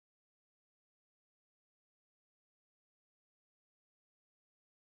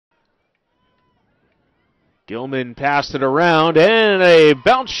Gilman passed it around, and a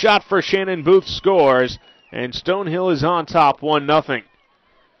bounce shot for Shannon Booth scores, and Stonehill is on top 1-0.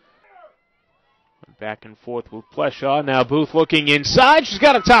 Back and forth with Pleshaw. Now Booth looking inside. She's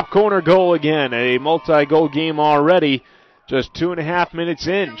got a top corner goal again. A multi-goal game already. Just 2.5 minutes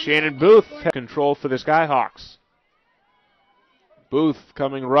in. Shannon Booth has control for the Skyhawks. Booth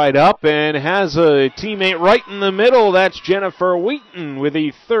coming right up and has a teammate right in the middle. That's Jennifer Wheaton with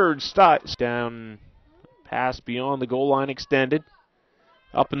a third stop. Down pass beyond the goal line extended.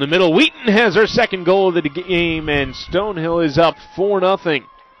 Up in the middle. Wheaton has her second goal of the game, and Stonehill is up 4-0.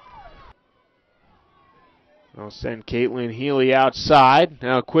 I'll send Caitlin Healy outside.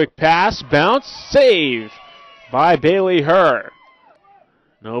 Now a quick pass, bounce, save by Bailey Herr.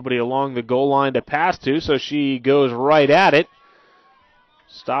 Nobody along the goal line to pass to, so she goes right at it.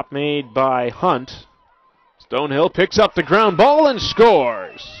 Stop made by Hunt. Stonehill picks up the ground ball and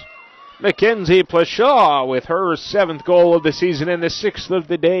scores. Mackenzie Pleshaw with her 7th goal of the season and the 6th of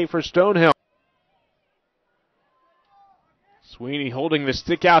the day for Stonehill. Sweeney holding the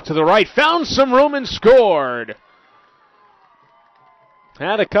stick out to the right, found some room and scored.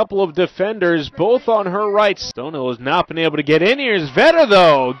 Had a couple of defenders, both on her right. Stonehill has not been able to get in. Here's Vetter,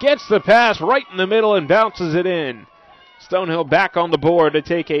 though. Gets the pass right in the middle and bounces it in. Stonehill back on the board to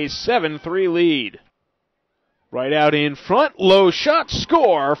take a 7-3 lead. Right out in front, low shot,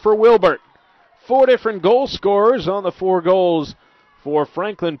 score for Wilbert. 4 different goal scorers on the 4 goals for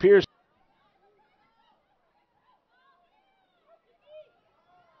Franklin Pierce.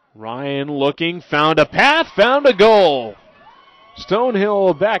 Ryan looking, found a path, found a goal.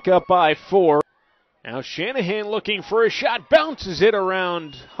 Stonehill back up by 4. Now Shanahan looking for a shot, bounces it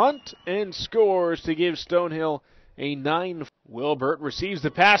around Hunt and scores to give Stonehill a 9. Wilbert receives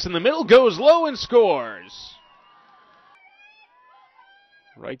the pass in the middle, goes low and scores.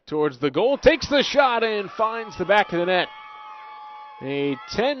 Right towards the goal, takes the shot and finds the back of the net. A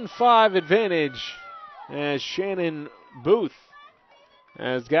 10-5 advantage as Shannon Booth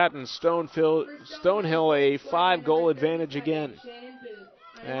has gotten Stonehill a 5-goal advantage again.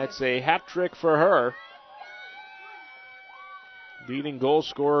 That's a hat trick for her. Leading goal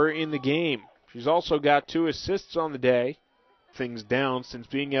scorer in the game. She's also got 2 assists on the day. Things down since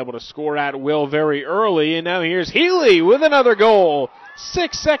being able to score at will very early. And now here's Healy with another goal.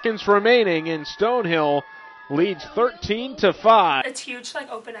 6 seconds remaining, and Stonehill leads 13-5. It's huge to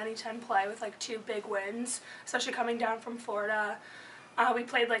open any 10 play with 2 big wins, especially coming down from Florida. We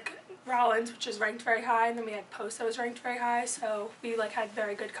played Rollins, which is ranked very high, and then we had Post that was ranked very high, so we had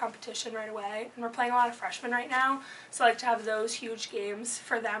very good competition right away. And we're playing a lot of freshmen right now, so to have those huge games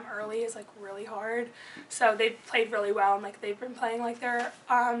for them early is really hard. So they played really well, and they've been playing their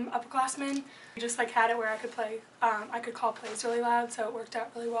upperclassmen. We just had it where I could play, I could call plays really loud, so it worked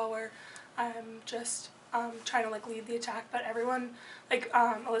out really well where I'm just trying to lead the attack, but everyone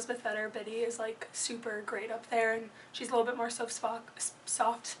Elizabeth Vetter, Biddy is super great up there, and she's a little bit more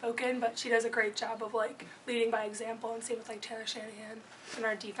soft spoken, but she does a great job of leading by example, and same with Taylor Shanahan. And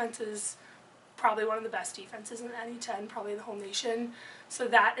our defense is probably one of the best defenses in any 10, probably in the whole nation. So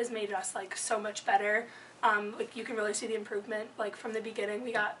that has made us so much better. You can really see the improvement. From the beginning,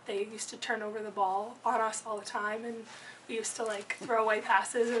 they used to turn over the ball on us all the time, and we used to throw away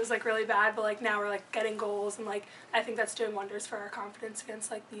passes. It was really bad, but now we're getting goals, and I think that's doing wonders for our confidence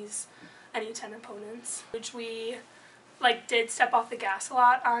against these any 10 opponents. Which we did step off the gas a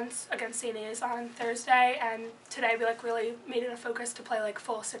lot against St. A's on Thursday, and today we really made it a focus to play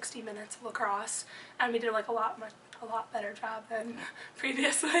full 60 minutes of lacrosse, and we did a lot better job than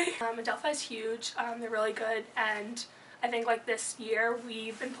previously. Adelphi's huge. They're really good, and I think this year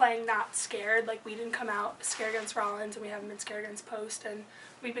we've been playing not scared. We didn't come out scared against Rollins, and we haven't been scared against Post, and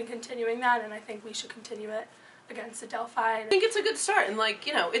we've been continuing that, and I think we should continue it against Adelphi. I think it's a good start, and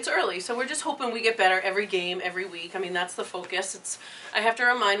it's early, so we're just hoping we get better every game, every week. I mean, that's the focus. I have to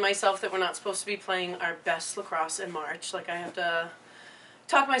remind myself that we're not supposed to be playing our best lacrosse in March. I have to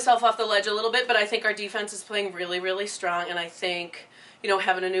talk myself off the ledge a little bit, but I think our defense is playing really, really strong, and I think,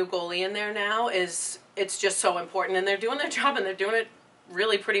 having a new goalie in there now it's just so important, and they're doing their job, and they're doing it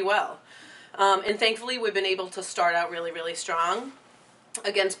really pretty well. And thankfully, we've been able to start out really, really strong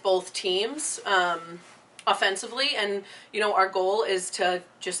against both teams offensively, and, our goal is to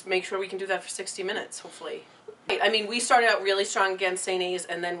just make sure we can do that for 60 minutes, hopefully. I mean, we started out really strong against St. A's,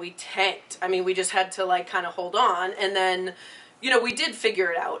 and then we tanked. I mean, we just had to, kind of hold on, and then we did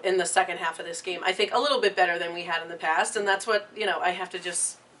figure it out in the second half of this game. I think a little bit better than we had in the past, and that's what, I have to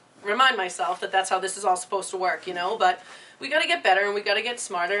just remind myself that that's how this is all supposed to work, but we got to get better, and we got to get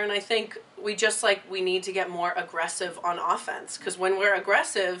smarter, and I think we just, we need to get more aggressive on offense, because when we're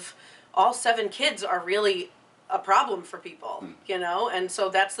aggressive, all 7 kids are really a problem for people, you know, and so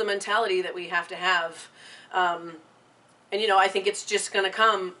that's the mentality that we have to have. And, you know, I think it's just going to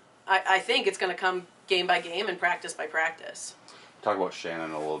come, I think it's going to come game by game and practice by practice. Talk about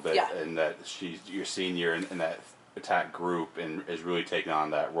Shannon a little bit, Yeah. and that she's your senior in that attack group and is really taking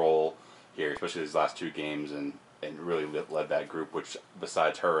on that role here, especially these last 2 games, and really led that group, which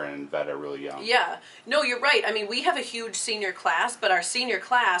besides her and Vet are really young. Yeah. No, you're right. I mean, we have a huge senior class, but our senior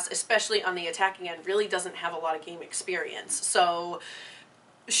class, especially on the attacking end, really doesn't have a lot of game experience. So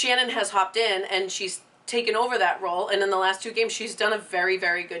Shannon has hopped in, and she's taken over that role, and in the last 2 games she's done a very,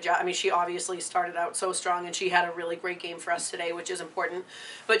 very good job. I mean, she obviously started out so strong, and she had a really great game for us today, which is important,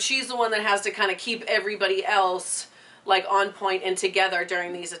 but she's the one that has to kind of keep everybody else like on point and together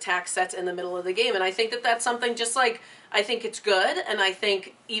during these attack sets in the middle of the game. And I think that that's something, just like, I think it's good, and I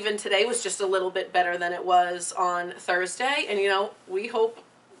think even today was just a little bit better than it was on Thursday, and you know, we hope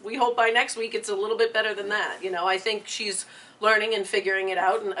by next week it's a little bit better than that. You know, I think she's learning and figuring it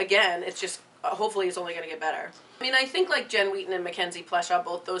out, and again, it's just hopefully it's only going to get better. I mean, I think like Jen Wheaton and Mackenzie Pleshaw,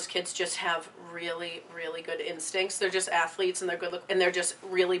 both those kids just have really, really good instincts. They're just athletes, and they're good and they're just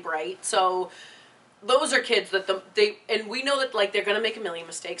really bright. So those are kids that and we know that like they're going to make a million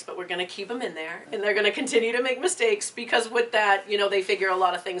mistakes, but we're going to keep them in there, and they're going to continue to make mistakes, because with that, you know, they figure a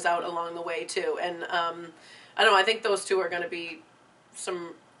lot of things out along the way too. And I don't know, I think those 2 are going to be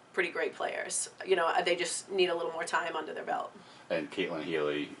some pretty great players. You know, they just need a little more time under their belt. And Caitlin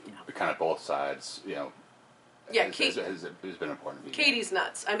Healy, kind of both sides, you know, yeah, has been important. Katie's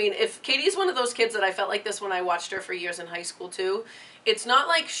nuts. I mean, if Katie's one of those kids that I felt like this when I watched her for years in high school too. It's not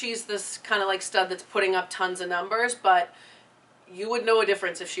like she's this kind of like stud that's putting up tons of numbers, but you would know a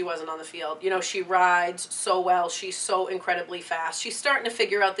difference if she wasn't on the field. You know, she rides so well. She's so incredibly fast. She's starting to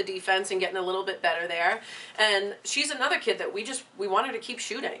figure out the defense and getting a little bit better there. And she's another kid that we want her to keep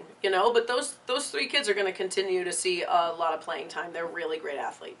shooting, you know. But those 3 kids are going to continue to see a lot of playing time. They're really great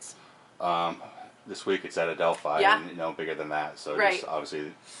athletes. This week it's at Adelphi, Yeah. and you know, bigger than that. So Right. just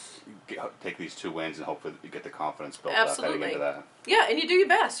obviously take these 2 wins and hopefully you get the confidence built Absolutely. up heading into that. Yeah, and you do your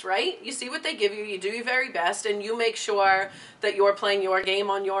best, right? You see what they give you, you do your very best, and you make sure that you're playing your game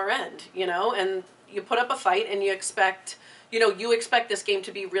on your end, you know, and you put up a fight, and you expect this game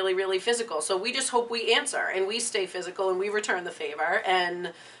to be really, really physical. So we just hope we answer, and we stay physical, and we return the favor,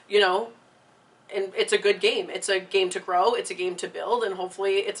 and, you know, and it's a good game. It's a game to grow, it's a game to build, and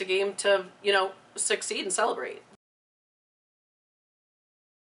hopefully it's a game to, you know, succeed and celebrate.